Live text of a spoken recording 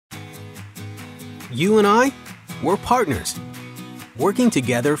You and I, we're partners, working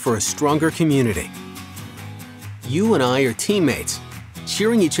together for a stronger community. You and I are teammates,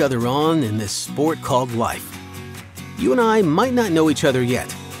 cheering each other on in this sport called life. You and I might not know each other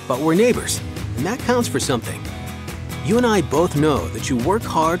yet, but we're neighbors, and that counts for something. You and I both know that you work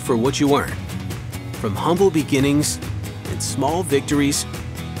hard for what you earn. From humble beginnings and small victories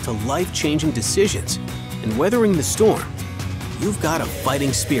to life-changing decisions and weathering the storm, you've got a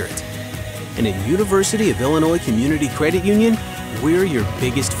fighting spirit. And at University of Illinois Community Credit Union, we're your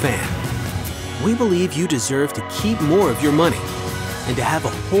biggest fan. We believe you deserve to keep more of your money and to have a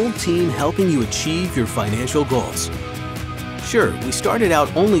whole team helping you achieve your financial goals. Sure, we started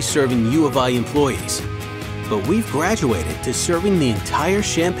out only serving U of I employees, but we've graduated to serving the entire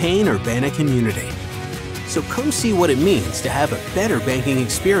Champaign-Urbana community. So come see what it means to have a better banking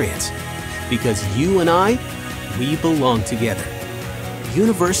experience, because you and I, we belong together.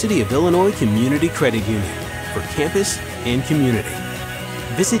 University of Illinois Community Credit Union, for campus and community.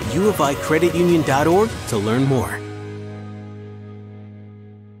 Visit uoficreditunion.org to learn more.